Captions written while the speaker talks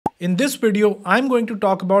In this video, I'm going to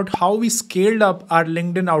talk about how we scaled up our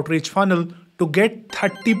LinkedIn outreach funnel to get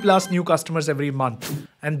 30 plus new customers every month.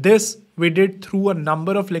 And this we did through a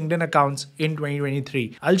number of LinkedIn accounts in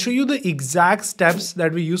 2023. I'll show you the exact steps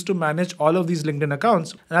that we used to manage all of these LinkedIn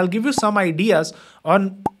accounts. And I'll give you some ideas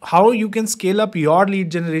on how you can scale up your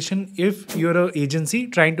lead generation if you're an agency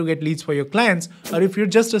trying to get leads for your clients, or if you're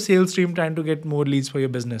just a sales team trying to get more leads for your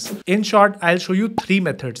business. In short, I'll show you 3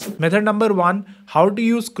 methods. Method number 1, how to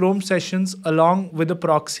use Chrome Sessions along with a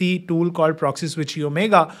proxy tool called Proxyswitchy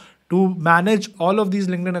Omega to manage all of these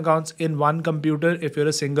LinkedIn accounts in one computer if you're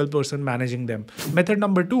a single person managing them. Method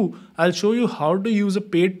number 2, I'll show you how to use a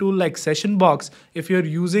paid tool like Sessionbox if you're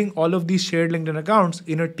using all of these shared LinkedIn accounts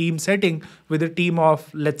in a team setting with a team of,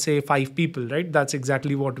 let's say, 5 people, right? That's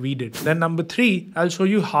exactly what we did. Then number 3, I'll show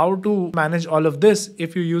you how to manage all of this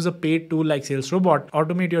if you use a paid tool like Salesrobot,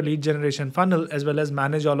 automate your lead generation funnel, as well as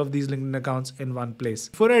manage all of these LinkedIn accounts in one place.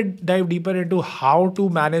 Before I dive deeper into how to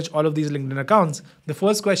manage all of these LinkedIn accounts, the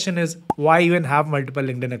first question is, why even have multiple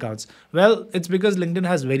LinkedIn accounts? Well, it's because LinkedIn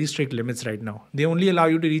has very strict limits right now. They only allow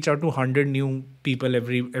you to reach out to 100 new people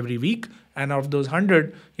every week. And of those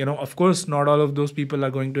 100, of course, not all of those people are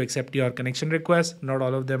going to accept your connection request. Not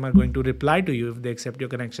all of them are going to reply to you if they accept your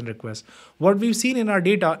connection request. What we've seen in our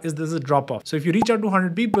data is there's a drop off. So if you reach out to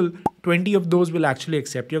 100 people, 20 of those will actually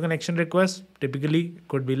accept your connection request. Typically,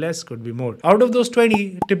 could be less, could be more. Out of those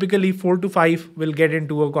 20, typically 4 to 5 will get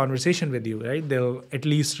into a conversation with you, right? They'll at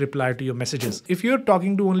least reply to your messages. If you're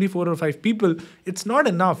talking to only 4 or 5 people, it's not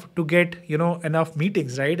enough to get, enough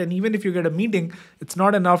meetings, right? And even if you get a meeting, it's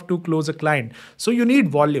not enough to close a client. So you need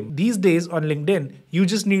volume. These days on LinkedIn, you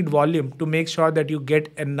just need volume to make sure that you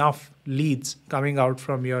get enough leads coming out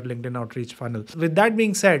from your LinkedIn outreach funnel. With that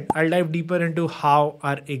being said, I'll dive deeper into how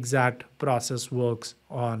our exact process works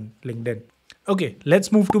on LinkedIn. Okay,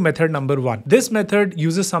 let's move to method number 1. This method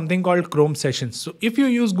uses something called Chrome Sessions. So if you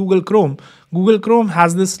use Google Chrome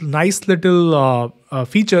has this nice little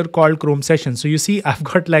feature called Chrome Sessions. So you see,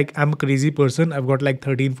 I'm a crazy person. I've got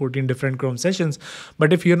 13, 14 different Chrome Sessions.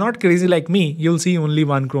 But if you're not crazy like me, you'll see only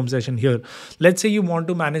one Chrome Session here. Let's say you want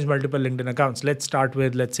to manage multiple LinkedIn accounts. Let's start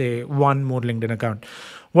with, let's say, one more LinkedIn account.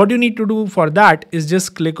 What you need to do for that is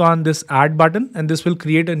just click on this add button, and this will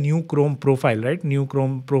create a new Chrome profile, right? New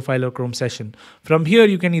Chrome profile or Chrome session. From here,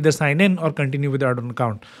 you can either sign in or continue without an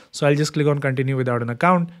account. So I'll just click on continue without an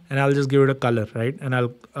account, and I'll just give it a color, right? And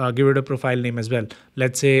I'll give it a profile name as well.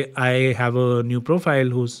 Let's say I have a new profile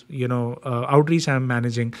whose, outreach I'm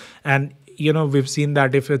managing. And, we've seen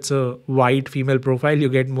that if it's a white female profile, you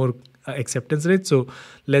get more acceptance rate. So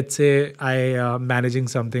let's say I am managing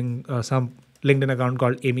something, some LinkedIn account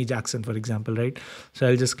called Amy Jackson, for example, right? So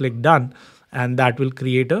I'll just click done, and that will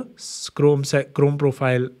create a Chrome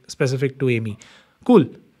profile specific to Amy. Cool.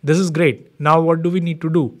 This is great. Now what do we need to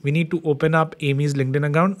do? We need to open up Amy's LinkedIn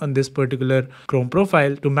account on this particular Chrome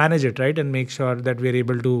profile to manage it, right? And make sure that we're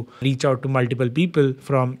able to reach out to multiple people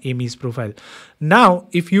from Amy's profile. Now,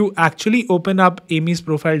 if you actually open up Amy's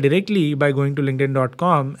profile directly by going to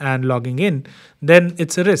linkedin.com and logging in, then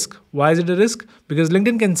it's a risk. Why is it a risk? Because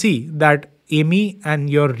LinkedIn can see that Amy and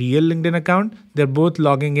your real LinkedIn account, they're both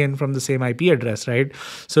logging in from the same IP address, right?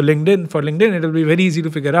 So for LinkedIn, it'll be very easy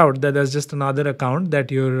to figure out that there's just another account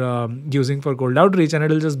that you're using for cold outreach, and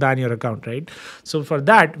it'll just ban your account, right? So for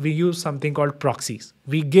that, we use something called proxies.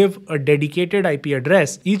 We give a dedicated IP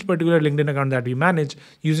address, each particular LinkedIn account that we manage,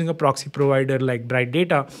 using a proxy provider like Bright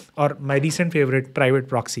Data, or my recent favorite, Private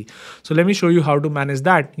Proxy. So let me show you how to manage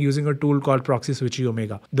that using a tool called Proxyswitchy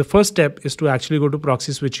Omega. The first step is to actually go to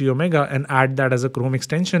Proxyswitchy Omega and add that as a Chrome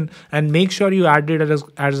extension, and make sure you add it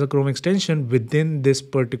as a Chrome extension within this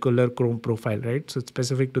particular Chrome profile, right? So it's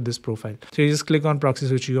specific to this profile. So you just click on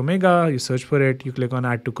Proxyswitchy Omega, you search for it, you click on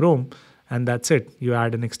add to Chrome, and that's it. You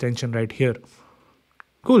add an extension right here.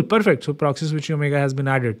 Cool, perfect. So Proxyswitchy Omega has been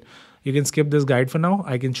added. You can skip this guide for now.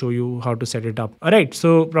 I can show you how to set it up. All right,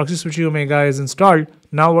 so Proxyswitchy Omega is installed.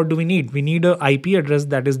 Now what do we need? We need an IP address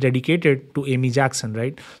that is dedicated to Amy Jackson,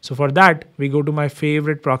 right? So for that, we go to my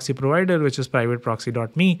favorite proxy provider, which is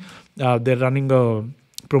privateproxy.me. They're running a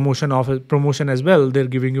promotion as well. They're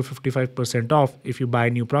giving you 55% off if you buy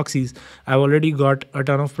new proxies. I've already got a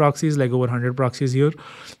ton of proxies, like over 100 proxies here.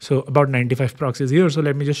 So about 95 proxies here. So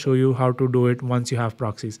let me just show you how to do it once you have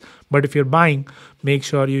proxies. But if you're buying, make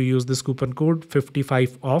sure you use this coupon code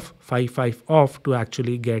 55 off to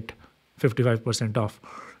actually get 55% off.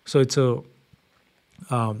 So it's a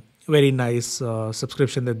very nice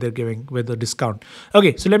subscription that they're giving with a discount.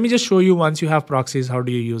 Okay, so let me just show you, once you have proxies, how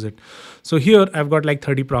do you use it? So here I've got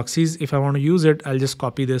 30 proxies. If I want to use it, I'll just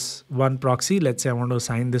copy this one proxy. Let's say I want to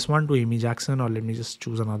assign this one to Amy Jackson, or let me just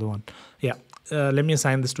choose another one. Yeah, let me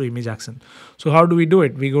assign this to Amy Jackson. So how do we do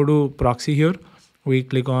it? We go to proxy here. We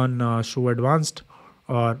click on show advanced,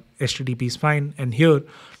 or HTTP is fine. And here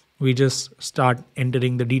we just start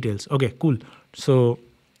entering the details. Okay, cool. So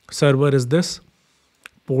server is this,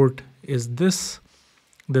 port is this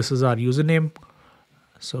is our username.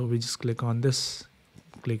 So we just click on this,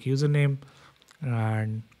 click username,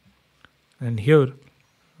 and here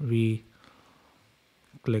we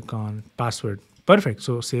click on password. Perfect.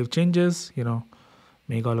 So save changes,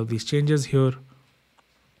 make all of these changes here.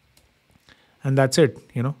 And that's it.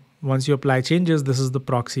 Once you apply changes, this is the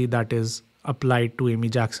proxy that is applied to Amy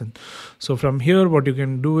Jackson. So from here, what you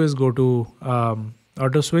can do is go to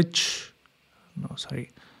auto switch. No,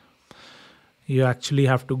 sorry. You actually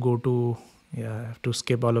have to go to, I have to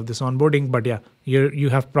skip all of this onboarding, but yeah, you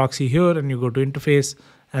have proxy here, and you go to interface,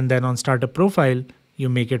 and then on startup profile, you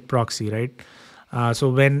make it proxy, right? So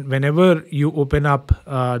whenever you open up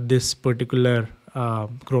this particular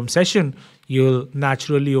Chrome session, you'll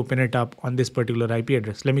naturally open it up on this particular IP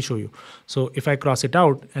address. Let me show you. So if I cross it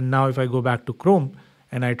out, and now if I go back to Chrome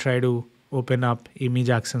and I try to open up Amy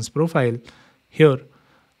Jackson's profile here,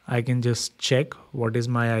 I can just check what is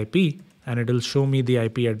my IP, and it will show me the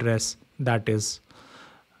IP address that is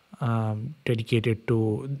dedicated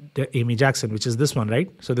to the Amy Jackson, which is this one,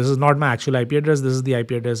 right? So this is not my actual IP address. This is the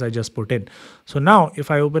IP address I just put in. So now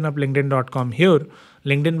if I open up linkedin.com here,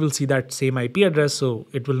 LinkedIn will see that same IP address, so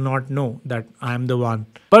it will not know that I'm the one.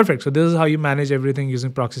 Perfect. So this is how you manage everything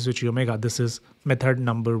using Proxyswitchy Omega. This is method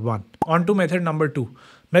number 1. On to method number 2.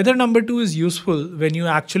 Method number 2 is useful when you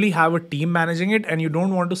actually have a team managing it and you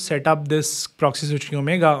don't want to set up this Proxyswitchy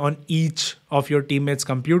Omega on each of your teammates'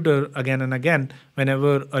 computer again and again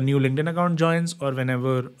whenever a new LinkedIn account joins or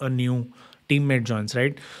whenever a new teammate joins,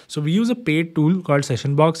 right? So we use a paid tool called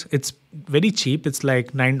Sessionbox. It's very cheap. It's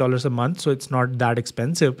like $9 a month. So it's not that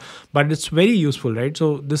expensive, but it's very useful, right?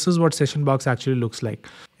 So this is what Sessionbox actually looks like.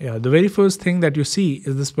 Yeah, the very first thing that you see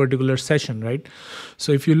is this particular session, right?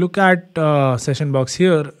 So if you look at Sessionbox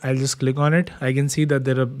here, I'll just click on it. I can see that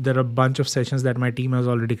there are a bunch of sessions that my team has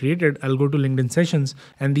already created. I'll go to LinkedIn sessions,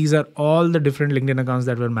 and these are all the different LinkedIn accounts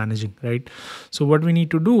that we're managing, right? So what we need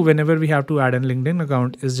to do whenever we have to add a LinkedIn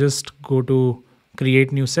account is just go to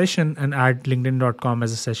create new session and add linkedin.com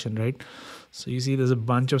as a session, right? So you see there's a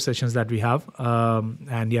bunch of sessions that we have,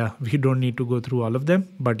 and yeah, we don't need to go through all of them,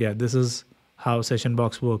 but yeah, this is how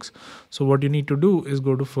Sessionbox works. So what you need to do is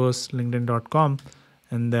go to first linkedin.com,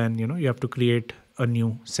 and then you have to create a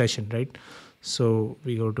new session, right? So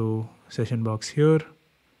we go to Sessionbox here,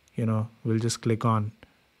 we'll just click on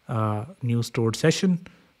new stored session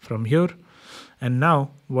from here, and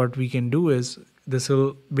now what we can do is this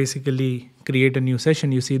will basically create a new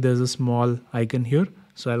session. You see there's a small icon here,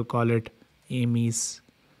 so I'll call it Amy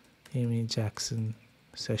Jackson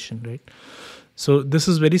session, right? So this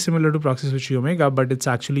is very similar to Proxyswitchy Omega, but it's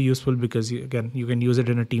actually useful because you can use it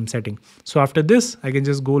in a team setting. So after this, I can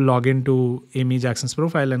just go log into Amy Jackson's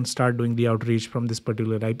profile and start doing the outreach from this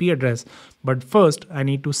particular IP address. But first, I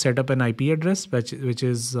need to set up an IP address which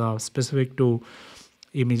is specific to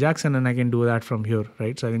Amy Jackson, and I can do that from here,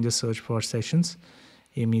 right? So I can just search for sessions,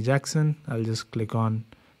 Amy Jackson. I'll just click on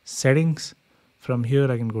settings. From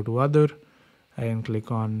here, I can go to other. I can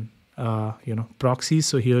click on proxies.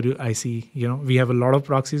 So here I see, we have a lot of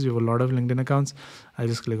proxies. We have a lot of LinkedIn accounts. I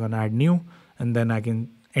just click on add new, and then I can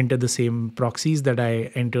enter the same proxies that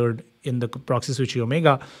I entered in the Proxyswitchy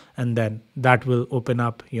Omega, and then that will open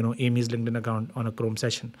up, Amy's LinkedIn account on a Chrome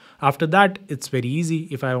session. After that, it's very easy.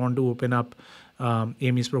 If I want to open up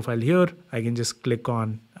Amy's profile here, I can just click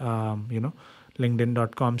on,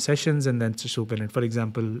 linkedin.com sessions and then just open it. For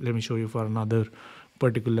example, let me show you for another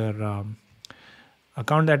particular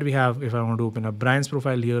account that we have. If I want to open up Brian's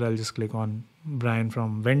profile here, I'll just click on Brian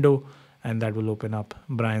from window, and that will open up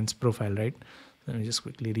Brian's profile, right? Let me just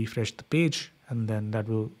quickly refresh the page, and then that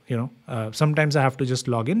will, sometimes I have to just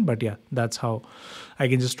log in, but yeah, that's how I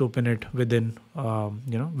can just open it within,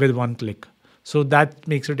 with one click. So that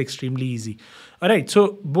makes it extremely easy. All right.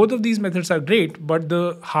 So both of these methods are great, but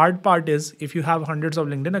the hard part is if you have hundreds of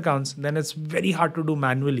LinkedIn accounts, then it's very hard to do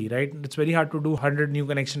manually, right? It's very hard to do 100 new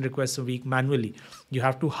connection requests a week manually. You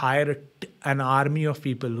have to hire an army of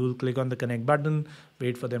people who will click on the connect button,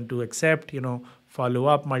 wait for them to accept, follow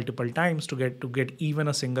up multiple times to get even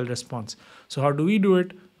a single response. So how do we do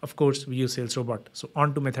it? Of course, we use Salesrobot. So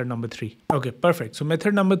on to method number 3. Okay, perfect. So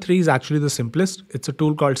method number 3 is actually the simplest. It's a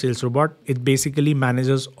tool called Salesrobot. It basically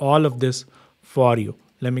manages all of this for you.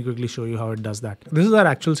 Let me quickly show you how it does that. This is our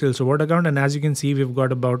actual Salesrobot account. And as you can see, we've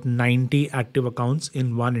got about 90 active accounts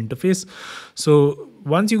in one interface. So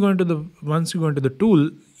once you go into the tool,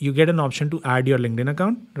 you get an option to add your LinkedIn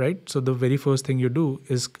account, right? So the very first thing you do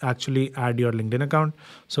is actually add your LinkedIn account.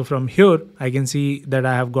 So from here, I can see that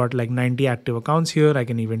I have got like 90 active accounts here. I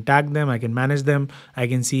can even tag them. I can manage them. I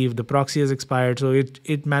can see if the proxy has expired. So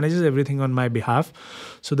it manages everything on my behalf.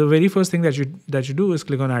 So the very first thing that you do is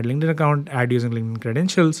click on add LinkedIn account, add using LinkedIn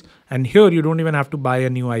credentials. And here you don't even have to buy a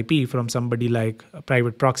new IP from somebody like a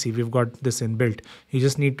private proxy. We've got this inbuilt. You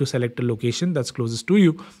just need to select a location that's closest to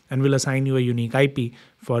you and we'll assign you a unique IP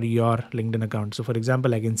for your LinkedIn account. So for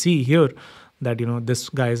example, I can see here that, this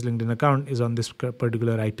guy's LinkedIn account is on this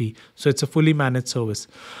particular IP. So it's a fully managed service.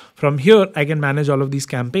 From here, I can manage all of these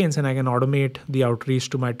campaigns and I can automate the outreach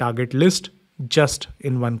to my target list just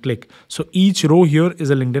in one click. So each row here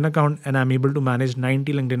is a LinkedIn account and I'm able to manage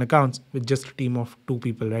 90 LinkedIn accounts with just a team of 2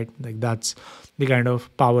 people, right? Like that's the kind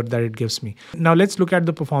of power that it gives me. Now let's look at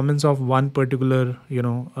the performance of one particular,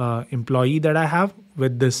 employee that I have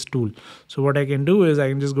with this tool. So what I can do is I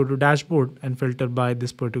can just go to dashboard and filter by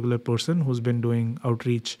this particular person who's been doing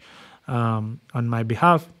outreach on my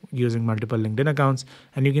behalf using multiple LinkedIn accounts,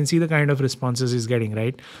 and you can see the kind of responses he's getting,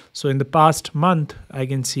 right? So in the past month, I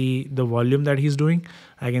can see the volume that he's doing.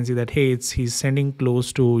 I can see that, hey, he's sending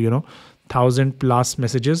close to, 1,000+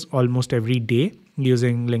 messages almost every day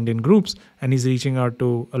using LinkedIn groups, and he's reaching out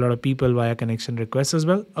to a lot of people via connection requests as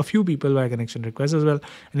well, a few people via connection requests as well,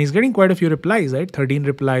 and he's getting quite a few replies, right? 13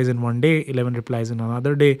 replies in one day, 11 replies in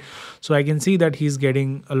another day. So I can see that he's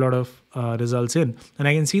getting a lot of results in, and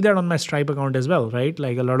I can see that on my Stripe account as well, right?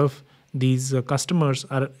 Like a lot of these customers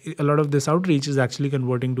are, a lot of this outreach is actually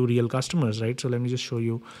converting to real customers, right? So let me just show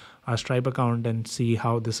you our Stripe account and see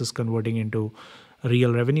how this is converting into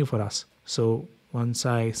real revenue for us. So once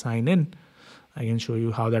I sign in, I can show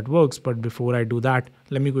you how that works. But before I do that,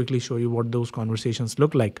 let me quickly show you what those conversations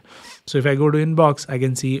look like. So if I go to inbox, I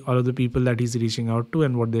can see all of the people that he's reaching out to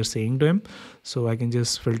and what they're saying to him. So I can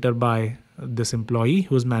just filter by this employee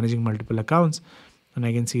who's managing multiple accounts. And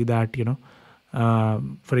I can see that,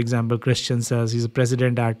 for example, Christian says he's a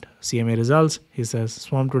president at CMA Results. He says,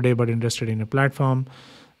 swamped today, but interested in a platform.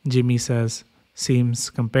 Jimmy says, seems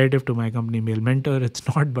comparative to my company Mail Mentor. It's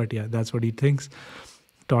not, but yeah, that's what he thinks.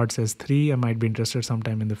 Todd says 3. I might be interested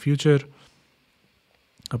sometime in the future.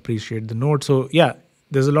 Appreciate the note. So yeah,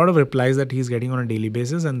 there's a lot of replies that he's getting on a daily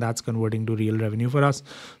basis, and that's converting to real revenue for us.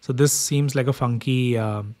 So this seems like a funky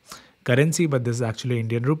currency, but this is actually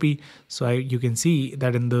Indian rupee. So you can see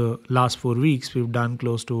that in the last 4 weeks, we've done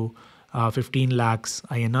close to 15 lakhs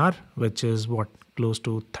INR, which is what, close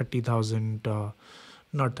to 30,000,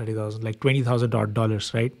 not 30,000, like $20,000 odd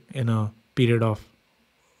dollars, right? In a period of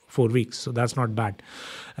 4 weeks. So that's not bad.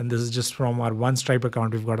 And this is just from our one Stripe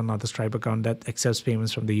account. We've got another Stripe account that accepts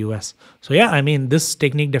payments from the US. So yeah, I mean, this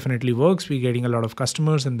technique definitely works. We're getting a lot of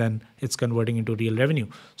customers and then it's converting into real revenue.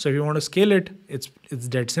 So if you want to scale it, it's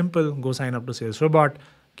dead simple. Go sign up to Salesrobot,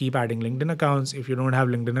 keep adding LinkedIn accounts. If you don't have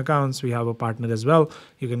LinkedIn accounts, we have a partner as well.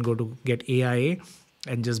 You can go to Get AIA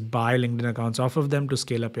and just buy LinkedIn accounts off of them to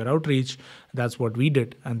scale up your outreach. That's what we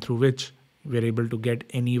did, and through which we're able to get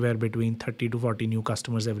anywhere between 30 to 40 new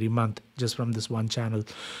customers every month just from this one channel.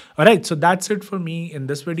 All right, so that's it for me in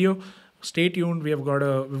this video. Stay tuned. We've got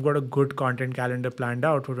a good content calendar planned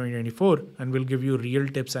out for 2024, and we'll give you real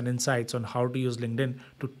tips and insights on how to use LinkedIn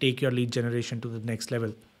to take your lead generation to the next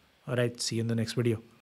level. All right, see you in the next video.